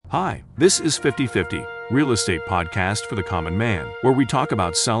Hi, this is 50/50, real estate podcast for the common man, where we talk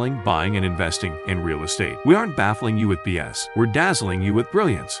about selling, buying, and investing in real estate. We aren't baffling you with BS. We're dazzling you with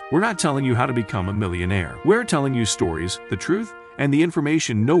brilliance. We're not telling you how to become a millionaire. We're telling you stories, the truth, and the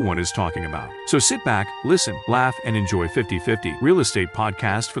information no one is talking about. So sit back, listen, laugh, and enjoy 50/50, real estate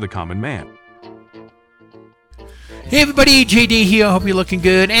podcast for the common man. Hey everybody, JD here. Hope you're looking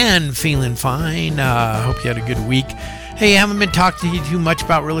good and feeling fine. Hope you had a good week. Hey, I haven't been talking to you too much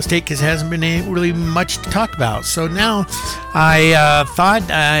about real estate because there hasn't been really much to talk about. So now I thought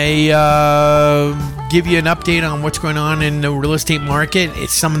I'd give you an update on what's going on in the real estate market.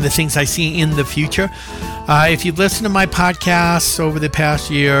 It's some of the things I see in the future. If you've listened to my podcasts over the past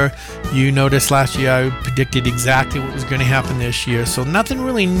year, you noticed last year I predicted exactly what was going to happen this year. So nothing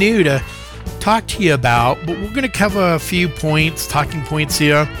really new to talk to you about, but we're going to cover a few talking points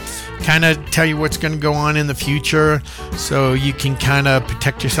here, kind of tell you what's going to go on in the future so you can kind of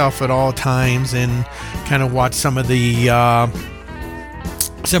protect yourself at all times and kind of watch some of the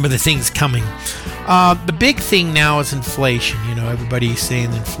things coming. The big thing now is inflation. You know, everybody's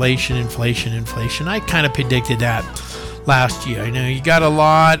saying inflation. I kind of predicted that last year. You know, you got a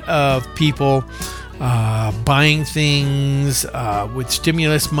lot of people buying things with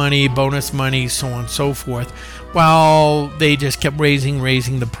stimulus money, bonus money, so on and so forth, while they just kept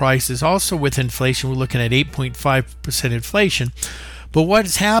raising the prices. Also with inflation, we're looking at 8.5% inflation. But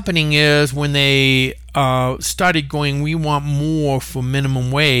what's happening is when they started going, we want more for minimum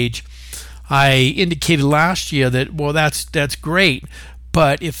wage, I indicated last year that, well, that's great.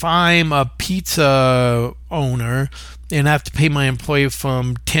 But if I'm a pizza owner and I have to pay my employee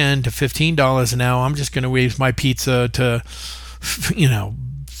from $10 to $15 an hour, I'm just going to raise my pizza to,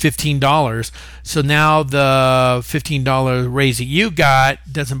 $15. So now the $15 raise that you got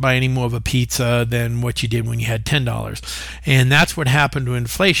doesn't buy any more of a pizza than what you did when you had $10. And that's what happened to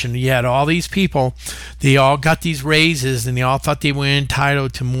inflation. You had all these people, they all got these raises and they all thought they were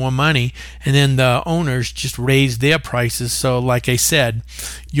entitled to more money. And then the owners just raised their prices. So like I said,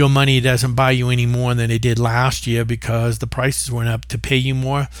 your money doesn't buy you any more than it did last year because the prices went up. To pay you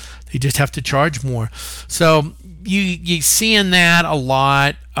more, they just have to charge more. So you seeing that a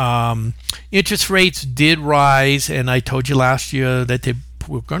lot. Interest rates did rise, and I told you last year that they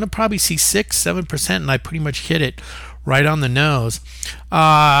were going to probably see 6-7%, and I pretty much hit it right on the nose,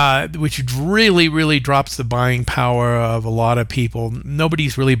 which really drops the buying power of a lot of people.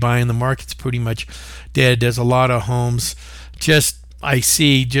 Nobody's really buying. The market's pretty much dead. There's a lot of homes I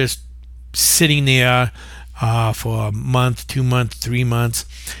see just sitting there for a month, 2 months, 3 months.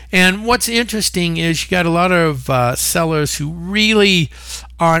 And what's interesting is you got a lot of sellers who really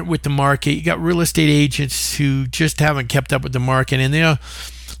aren't with the market. You got real estate agents who just haven't kept up with the market, and they're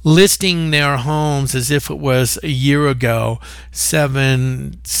listing their homes as if it was a year ago,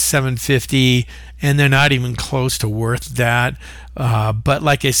 750, and they're not even close to worth that. But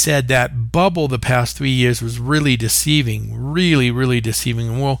like I said, that bubble the past 3 years was really deceiving, really deceiving,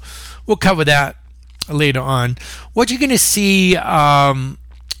 and we'll cover that later on. What you're going to see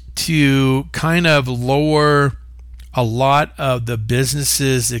to kind of lower a lot of the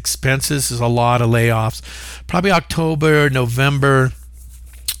businesses' expenses is a lot of layoffs. Probably October, November,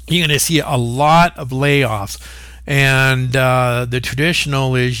 you're going to see a lot of layoffs. And the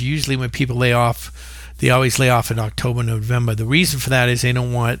traditional is usually when people lay off, they always lay off in October, November. The reason for that is they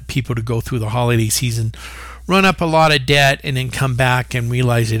don't want people to go through the holiday season, run up a lot of debt, and then come back and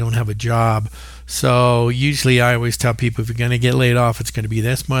realize they don't have a job. So usually I always tell people if you're going to get laid off, it's going to be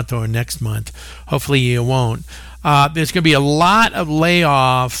this month or next month. Hopefully you won't. There's going to be a lot of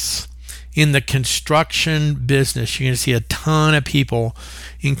layoffs in the construction business. You're going to see a ton of people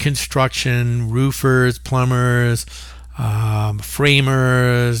in construction, roofers, plumbers,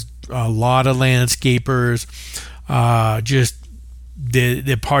 framers, a lot of landscapers. Just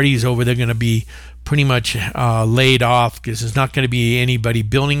the party's over. They're going to be pretty much laid off because there's not going to be anybody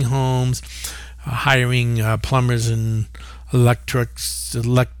building homes, hiring plumbers and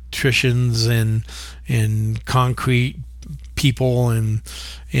electricians and concrete people and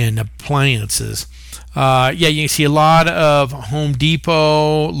appliances. You can see a lot of Home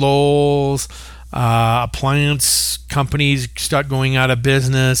Depot, Lowe's, appliance companies start going out of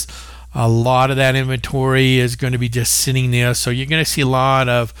business. A lot of that inventory is going to be just sitting there. So you're going to see a lot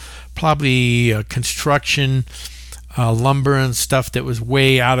of probably construction, lumber and stuff that was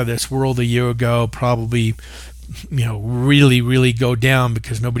way out of this world a year ago, probably really go down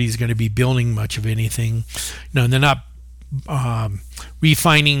because nobody's going to be building much of anything. No, they're not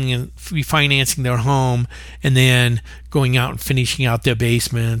refinancing their home and then going out and finishing out their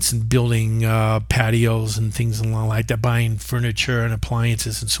basements and building patios and things along like that, buying furniture and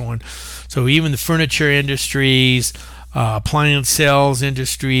appliances and so on. So even the furniture industries, appliance sales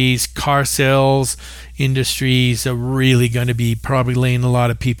industries, car sales industries are really going to be probably laying a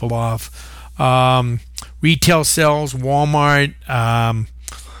lot of people off. Retail sales, Walmart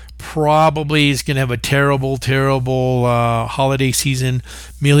probably is going to have a terrible holiday season,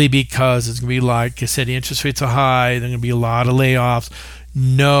 merely because it's going to be, like I said, the interest rates are high. There's going to be a lot of layoffs,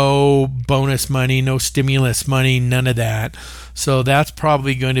 no bonus money, no stimulus money, none of that. So that's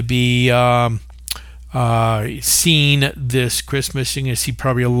probably going to be seen this Christmas. You're going to see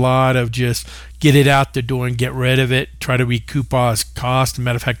probably a lot of just get it out the door and get rid of it, try to recoup cost. As a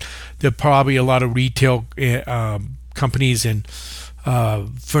matter of fact, there are probably a lot of retail companies and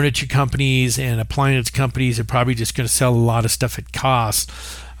furniture companies and appliance companies are probably just going to sell a lot of stuff at cost.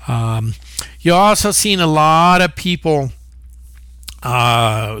 You're also seeing a lot of people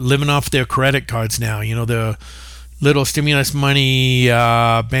living off their credit cards now. You know, the little stimulus money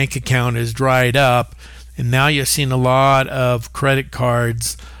bank account is dried up, and now you're seeing a lot of credit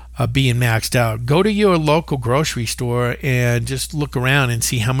cards being maxed out. Go to your local grocery store and just look around and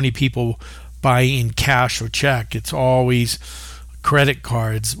see how many people buy in cash or check. It's always credit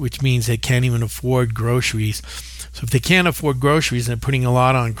cards, which means they can't even afford groceries. So if they can't afford groceries and they're putting a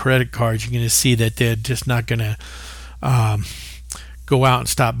lot on credit cards, you're going to see that they're just not going to go out and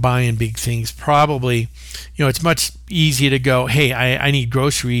stop buying big things. Probably, you know, it's much easier to go, hey, I need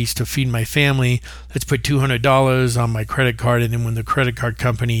groceries to feed my family. Let's put $200 on my credit card, and then when the credit card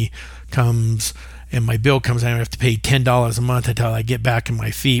company comes and my bill comes, I have to pay $10 a month until I get back on my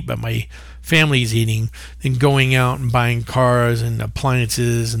feet, but my family's eating, then going out and buying cars and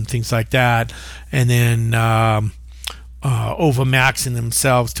appliances and things like that, and then overmaxing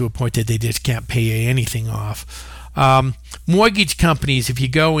themselves to a point that they just can't pay anything off. Mortgage companies, if you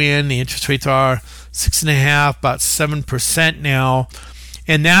go in, the interest rates are 6.5%, about 7% now,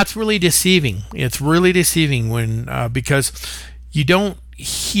 and that's really deceiving. It's really deceiving when because you don't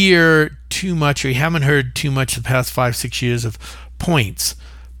hear too much, or you haven't heard too much the past 5-6 years of points.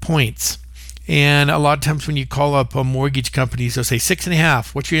 And a lot of times when you call up mortgage companies, they'll say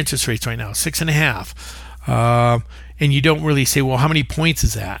 6.5. What's your interest rates right now? 6.5. And you don't really say, well, how many points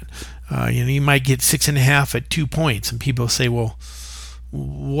is that? You might get 6.5 at 2 points, and people say, well,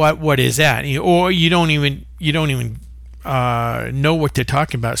 what is that? Or you don't even know what they're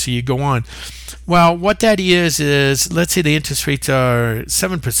talking about, so you go on. Well, what that is let's say the interest rates are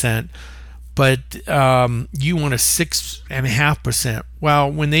 7%, but you want a 6.5%.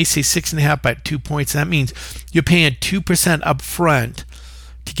 Well, when they say 6.5 at 2 points, that means you're paying 2% up front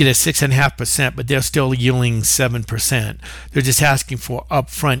to get a 6.5%, but they're still yielding 7%. They're just asking for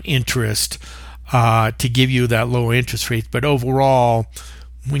upfront interest to give you that lower interest rate. But overall,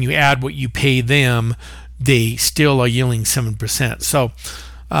 when you add what you pay them, they still are yielding 7%.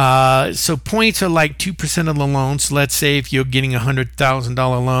 So points are like 2% of the loan. So let's say if you're getting a $100,000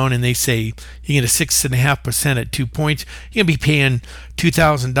 loan and they say you get a 6.5% at 2 points, you're going to be paying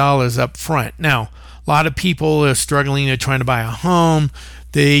 $2,000 up front. Now, a lot of people are struggling. They're trying to buy a home.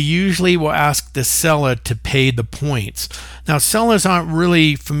 They usually will ask the seller to pay the points. Now, sellers aren't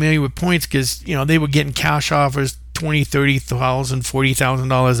really familiar with points because, they were getting cash offers $20,000, $30,000,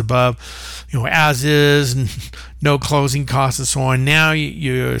 $40,000 above, as is, and no closing costs and so on. Now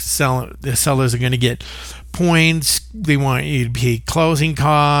the sellers are going to get points. They want you to pay closing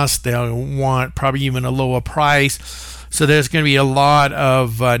costs. They'll want probably even a lower price. So there's going to be a lot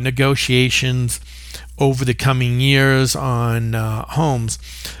of negotiations over the coming years on homes.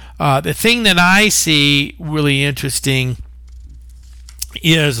 The thing that I see really interesting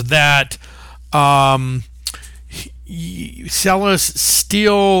is that sellers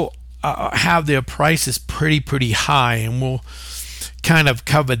still have their prices pretty high, and we'll kind of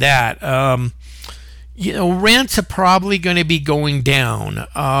cover that. Rents are probably going to be going down.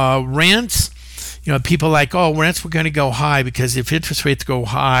 Rents, people are like, rents were going to go high because if interest rates go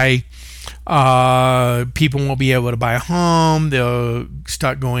high, people won't be able to buy a home. They'll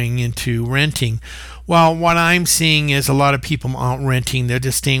start going into renting. Well, what I'm seeing is a lot of people aren't renting. They're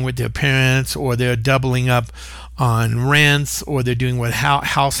just staying with their parents, or they're doubling up on rents, or they're doing what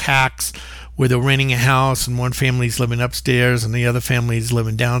house hacks, where they're renting a house and one family's living upstairs and the other family's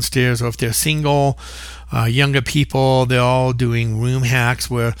living downstairs. Or if they're single, younger people, they're all doing room hacks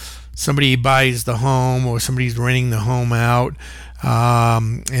where somebody buys the home or somebody's renting the home out,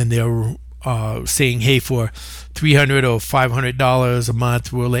 and they're saying, hey, for $300 or $500 a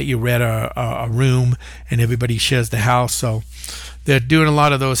month, we'll let you rent a room, and everybody shares the house. So they're doing a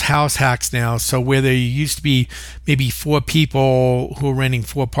lot of those house hacks now. So where there used to be maybe 4 people who are renting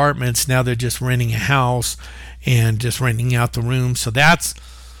 4 apartments, now they're just renting a house and just renting out the room. So that's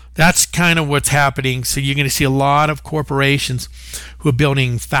kind of what's happening. So you're going to see a lot of corporations who are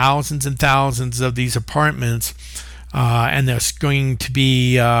building thousands and thousands of these apartments, and they're going to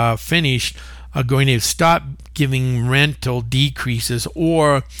be finished, are going to stop giving rental decreases,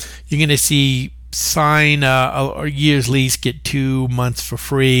 or you're going to see sign a year's lease, get 2 months for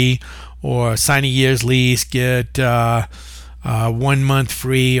free, or sign a year's lease, get 1 month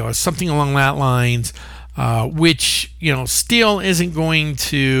free, or something along that lines, which still isn't going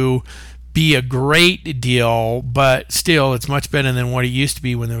to be a great deal, but still it's much better than what it used to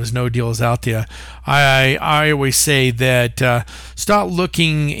be when there was no deals out there. I always say that start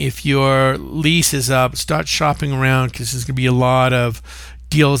looking, if your lease is up, start shopping around, because there's going to be a lot of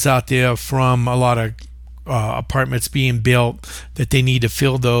deals out there from a lot of apartments being built that they need to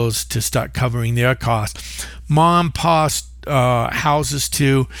fill those to start covering their costs. Mom, pa houses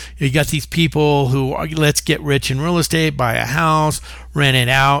too. You got these people who are, let's get rich in real estate, buy a house, rent it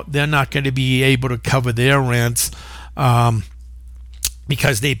out. They're not going to be able to cover their rents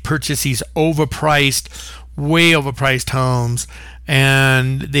because they purchase these way overpriced homes,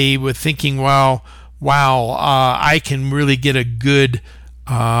 and they were thinking, wow, I can really get a good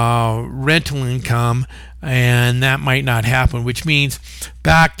rental income, and that might not happen, which means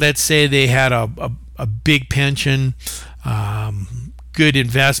back, let's say they had a big pension, good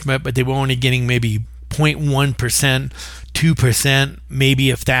investment, but they were only getting maybe 0.1%, 2%, maybe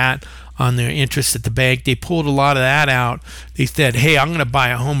if that, on their interest at the bank. They pulled a lot of that out. They said, hey, I'm going to buy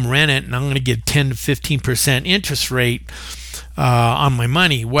a home, rent it, and I'm going to get 10 to 15% interest rate on my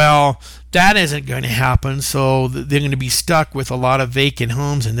money. Well, that isn't going to happen, so they're going to be stuck with a lot of vacant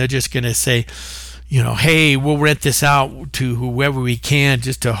homes, and they're just going to say, hey, we'll rent this out to whoever we can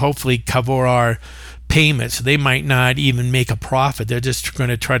just to hopefully cover our payments. So they might not even make a profit. They're just going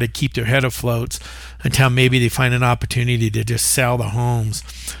to try to keep their head afloat until maybe they find an opportunity to just sell the homes.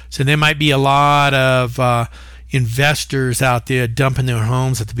 So there might be a lot of investors out there dumping their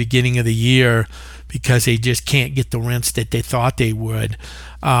homes at the beginning of the year because they just can't get the rents that they thought they would.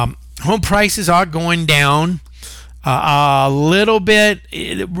 Home prices are going down a little bit.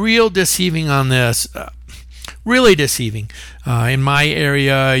 Real deceiving on this. Really deceiving. In my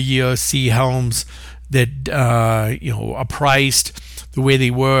area, you'll see homes that are priced the way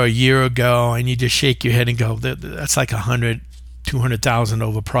they were a year ago, and you just shake your head and go, that's like 100, 200,000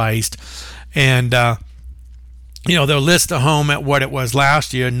 overpriced. And they'll list a home at what it was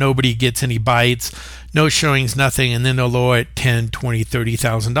last year. Nobody gets any bites, no showings, nothing, and then they'll lower it $10,000, $20,000,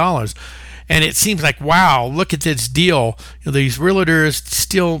 $30,000. And it seems like, wow, look at this deal. These realtors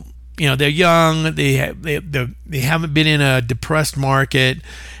still, they're young, they haven't been in a depressed market,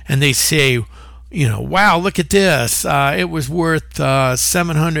 and they say, wow, look at this. It was worth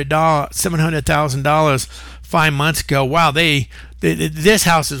 $700,000 5 months ago. Wow, this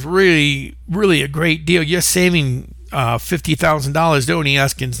house is really, really a great deal. You're saving $50,000. They're only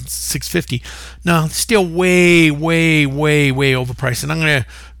asking $650,000. No, still way, way, way, way overpriced. And I'm going to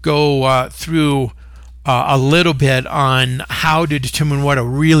go through a little bit on how to determine what a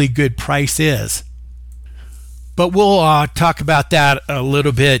really good price is. But we'll talk about that a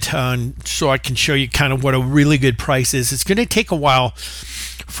little bit so I can show you kind of what a really good price is. It's going to take a while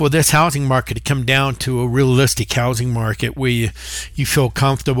for this housing market to come down to a realistic housing market where you feel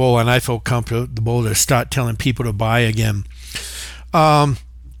comfortable, and I feel comfortable to start telling people to buy again. But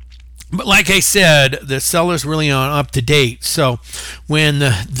like I said, the sellers really aren't up to date. So when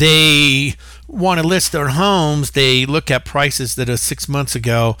they want to list their homes, they look at prices that are 6 months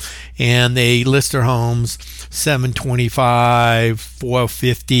ago, and they list their homes $725,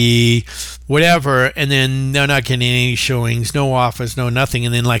 $450, whatever, and then they're not getting any showings, no offers, no nothing.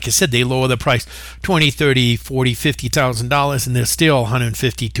 And then, like I said, they lower the price $20,000, $30,000, $40,000, $50,000, and they're still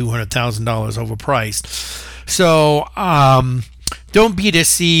 $150,000, $200,000 overpriced. So don't be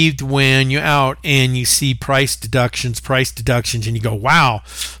deceived when you're out and you see price deductions, and you go, wow,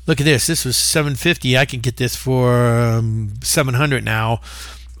 look at this. This was $750. I can get this for $700 now.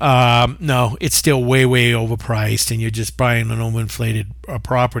 No, it's still way, way overpriced, and you're just buying an overinflated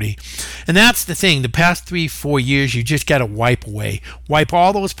property. And that's the thing. The past 3-4 years, you just got to wipe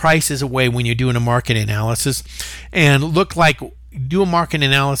all those prices away when you're doing a market analysis, and do a market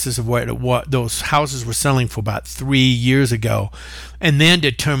analysis of what those houses were selling for about 3 years ago, and then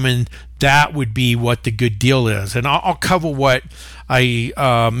determine that would be what the good deal is. And I'll cover what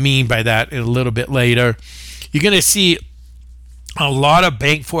I mean by that in a little bit later. You're going to see a lot of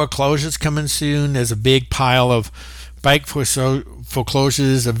bank foreclosures coming soon. There's a big pile of bank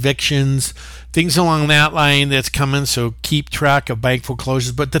foreclosures, evictions, things along that line that's coming. So keep track of bank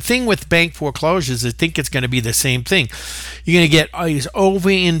foreclosures. But the thing with bank foreclosures, I think it's going to be the same thing. You're going to get these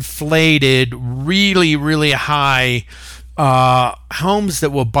overinflated, really, really high homes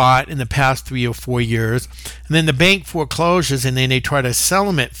that were bought in the past 3 or 4 years, and then the bank foreclosures, and then they try to sell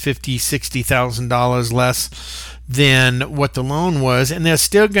them at $50,000-$60,000 less than what the loan was, and they're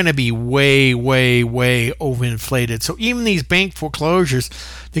still going to be way, way, way overinflated. So even these bank foreclosures,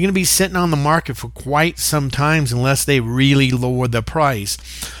 they're going to be sitting on the market for quite some time unless they really lower the price.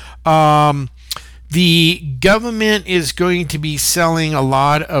 The government is going to be selling a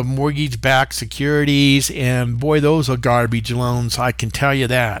lot of mortgage-backed securities, and boy, those are garbage loans. I can tell you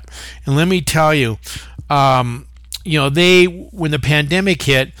that. And let me tell you, when the pandemic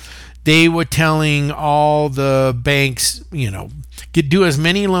hit, they were telling all the banks, do as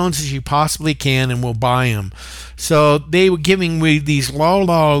many loans as you possibly can, and we'll buy them. So they were giving these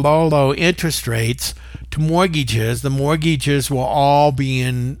low interest rates to mortgages. The mortgages were all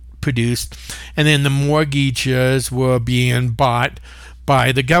being produced, and then the mortgages were being bought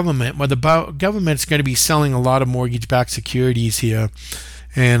by the government. Well, the government's going to be selling a lot of mortgage-backed securities here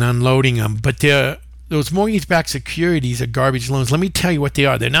and unloading them, but those mortgage-backed securities are garbage loans. Let me tell you what they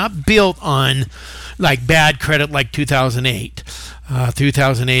are. They're not built on like bad credit like 2008.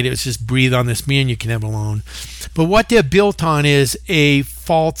 2008, it was just breathe on this, me and you can have a loan. But what they're built on is a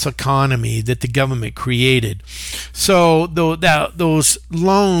false economy that the government created. So those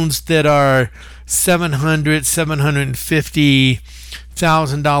loans that are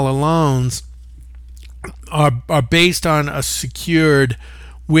 $750,000 loans are based on a secured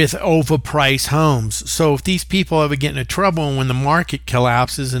with overpriced homes. So if these people ever get into trouble when the market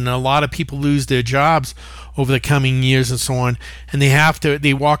collapses, and a lot of people lose their jobs over the coming years and so on, and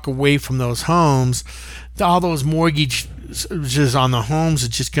they walk away from those homes, all those mortgages on the homes are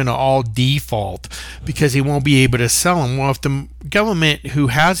just going to all default because they won't be able to sell them. Well, if the government who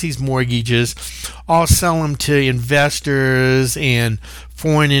has these mortgages all sell them to investors and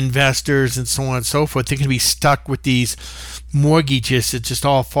foreign investors and so on and so forth, they're going to be stuck with these mortgages that just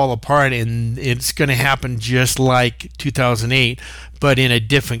all fall apart, and it's going to happen just like 2008, but in a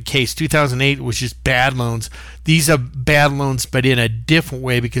different case. 2008 was just bad loans. These are bad loans, but in a different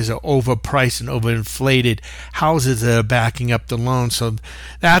way because they're overpriced and overinflated houses that are backing up the loan. So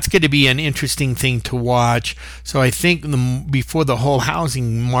that's going to be an interesting thing to watch. So I think before the whole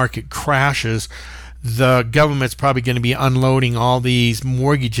housing market crashes, the government's probably going to be unloading all these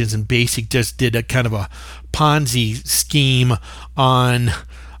mortgages, and Basic just did a kind of a Ponzi scheme on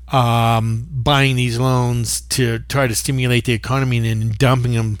buying these loans to try to stimulate the economy and then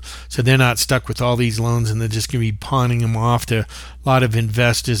dumping them so they're not stuck with all these loans, and they're just going to be pawning them off to a lot of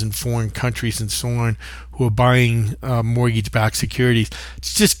investors in foreign countries and so on who are buying mortgage-backed securities.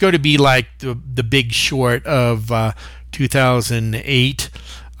 It's just going to be like the Big Short of 2008.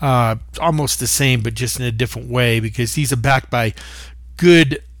 Almost the same, but just in a different way, because these are backed by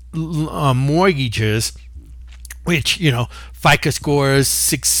good mortgages, which FICO scores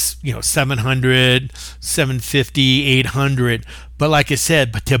 700, 750, 800. But like I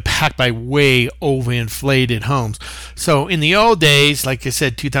said, they're backed by way overinflated homes. So in the old days, like I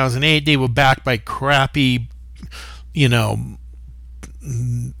said, 2008, they were backed by crappy,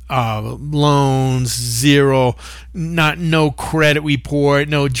 loans, zero, no credit report,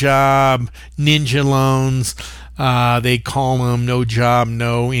 no job, ninja loans. They call them no job,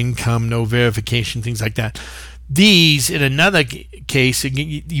 no income, no verification, things like that. These, in another case,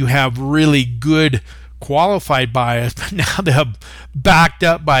 you have really good qualified buyers, but now they're backed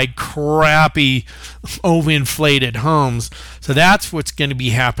up by crappy overinflated homes. So that's what's going to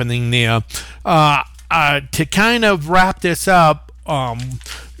be happening there. To kind of wrap this up,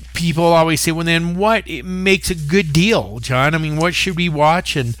 people always say, well, then what makes a good deal, John? I mean, what should we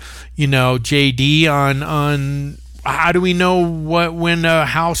watch? And, JD, on how do we know when a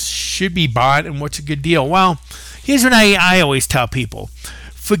house should be bought and what's a good deal? Well, here's what I always tell people.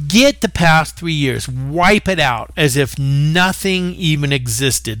 Forget the past 3 years. Wipe it out as if nothing even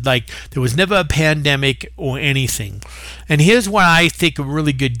existed. Like there was never a pandemic or anything. And here's what I think a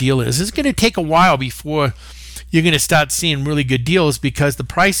really good deal is. It's going to take a while before you're going to start seeing really good deals because the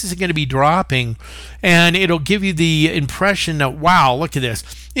prices are going to be dropping, and it'll give you the impression that, wow, look at this.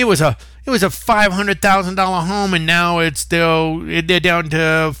 It was a it was a $500,000 home, and now they're down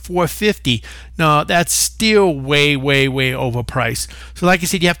to $450,000. No, that's still way, way, way overpriced. So like I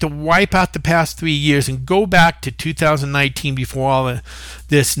said, you have to wipe out the past 3 years and go back to 2019 before all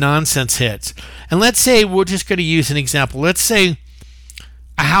this nonsense hits. And let's say, we're just going to use an example. Let's say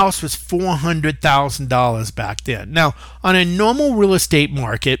a house was $400,000 back then. Now, on a normal real estate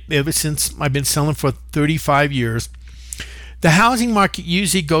market, ever since I've been selling for 35 years, the housing market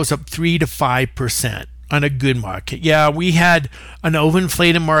usually goes up 3 to 5% on a good market. Yeah, we had an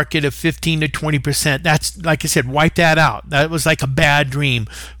overinflated market of 15 to 20%. That's, like I said, wipe that out. That was like a bad dream.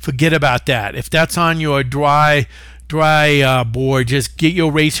 Forget about that. If that's on your dry board, just get your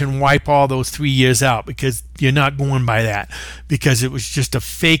eraser and wipe all those 3 years out, because you're not going by that, because it was just a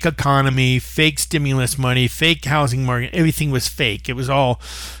fake economy, fake stimulus money, fake housing market. Everything was fake. It was all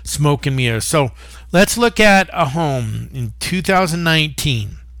smoke and mirrors. So let's look at a home in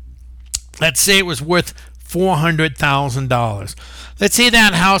 2019. Let's say it was worth $400,000. Let's say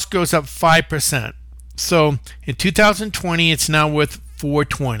that house goes up 5%. So in 2020, it's now worth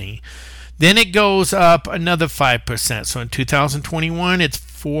 $420,000. Then it goes up another 5%. So in 2021, it's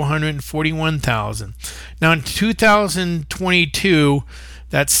 $441,000. Now in 2022,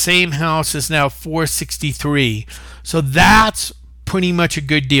 that same house is now $463,000. So that's pretty much a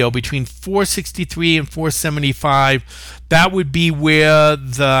good deal. Between $463,000 and $475,000, that would be where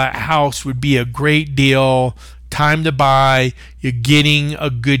the house would be a great deal. Time to buy. You're getting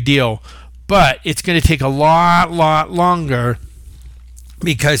a good deal. But it's going to take a lot longer,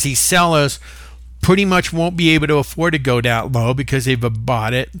 because these sellers pretty much won't be able to afford to go that low because they've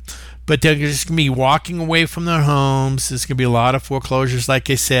bought it. But they're just going to be walking away from their homes. There's going to be a lot of foreclosures, like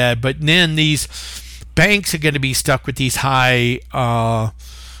I said. But then these banks are going to be stuck with these high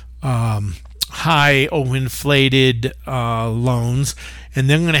overinflated loans, and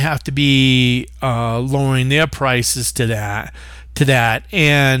they're going to have to be lowering their prices to that.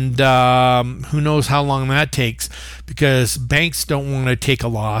 And who knows how long that takes, because banks don't want to take a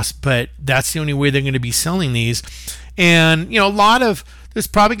loss, but that's the only way they're going to be selling these. And there's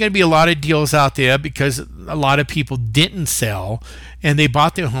probably going to be a lot of deals out there, because a lot of people didn't sell and they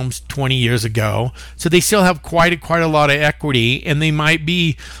bought their homes 20 years ago, so they still have quite a lot of equity, and they might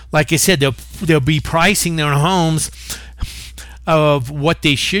be, like I said, they'll be pricing their homes of what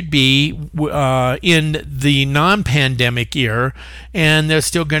they should be in the non-pandemic year, and there's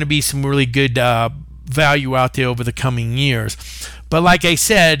still going to be some really good value out there over the coming years. But like I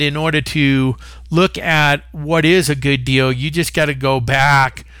said, in order to look at what is a good deal, you just got to go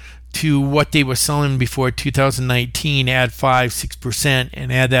back to what they were selling before 2019, add 5-6%,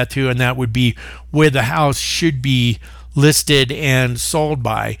 and add that to, and that would be where the house should be listed and sold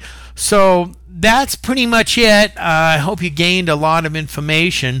by. So that's pretty much it. I hope you gained a lot of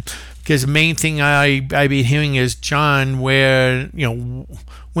information, because the main thing I've been hearing is, John, when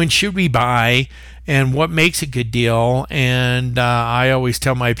should we buy and what makes a good deal? And I always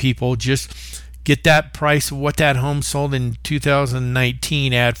tell my people, just get that price of what that home sold in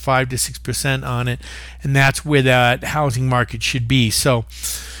 2019, add 5 to 6% on it, and that's where that housing market should be. So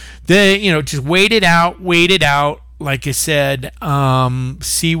just wait it out. Like I said,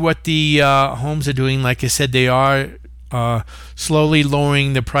 see what the homes are doing. Like I said, they are slowly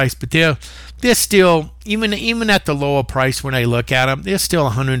lowering the price, but they're still, even at the lower price, when I look at them, they're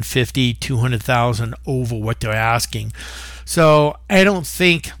still $150,000, $200,000 over what they're asking. So I don't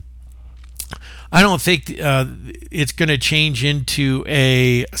think it's going to change into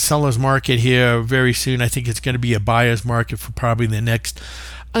a seller's market here very soon. I think it's going to be a buyer's market for probably the next,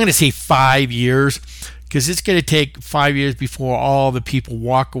 I'm going to say 5 years, because it's going to take 5 years before all the people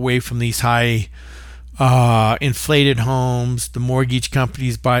walk away from these high inflated homes. The mortgage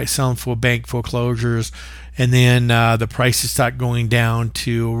companies selling for bank foreclosures, and then the prices start going down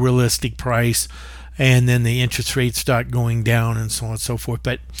to a realistic price, and then the interest rates start going down, and so on and so forth.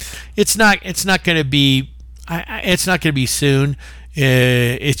 But it's not going to be soon.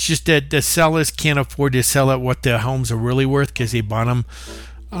 It's just that the sellers can't afford to sell at what the homes are really worth, because they bought them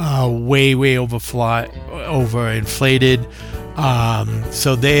way overinflated.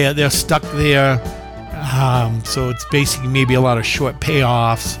 So they're stuck there. So it's basically maybe a lot of short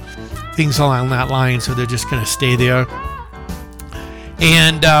payoffs, things along that line. So they're just going to stay there.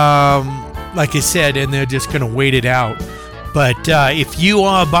 And like I said, and they're just going to wait it out. But if you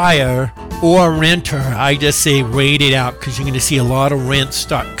are a buyer or a renter, I just say wait it out, because you're going to see a lot of rents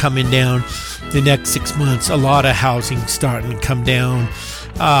start coming down the next 6 months. A lot of housing starting to come down,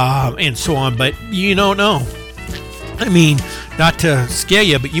 and so on. But you don't know. I mean, not to scare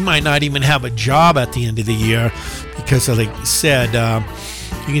you, but you might not even have a job at the end of the year, because, like I said,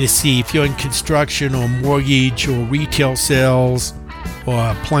 You're going to see if you're in construction or mortgage or retail sales or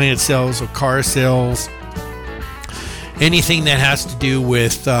appliance sales or car sales, anything that has to do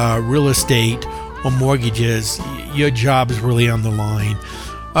with real estate or mortgages, your job is really on the line.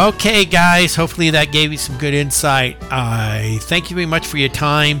 Okay, guys, hopefully that gave you some good insight. I thank you very much for your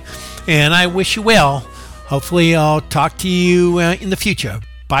time, and I wish you well. Hopefully I'll talk to you in the future.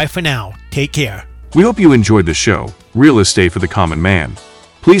 Bye for now. Take care. We hope you enjoyed the show, Real Estate for the Common Man.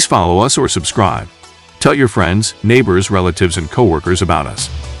 Please follow us or subscribe. Tell your friends, neighbors, relatives, and coworkers about us.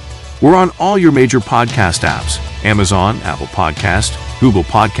 We're on all your major podcast apps: Amazon, Apple Podcast, Google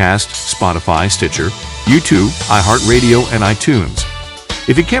Podcast, Spotify, Stitcher, YouTube, iHeartRadio, and iTunes.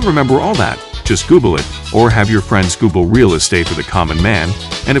 If you can't remember all that, just Google it, or have your friends Google Real Estate for the Common Man,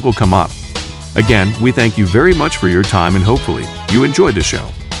 and it will come up. Again, we thank you very much for your time, and hopefully you enjoyed the show.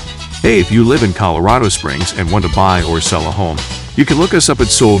 Hey, if you live in Colorado Springs and want to buy or sell a home, you can look us up at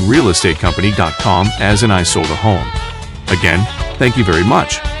soldrealestatecompany.com as in I sold a home. Again, thank you very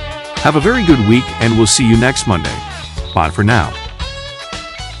much. Have a very good week, and we'll see you next Monday. Bye for now.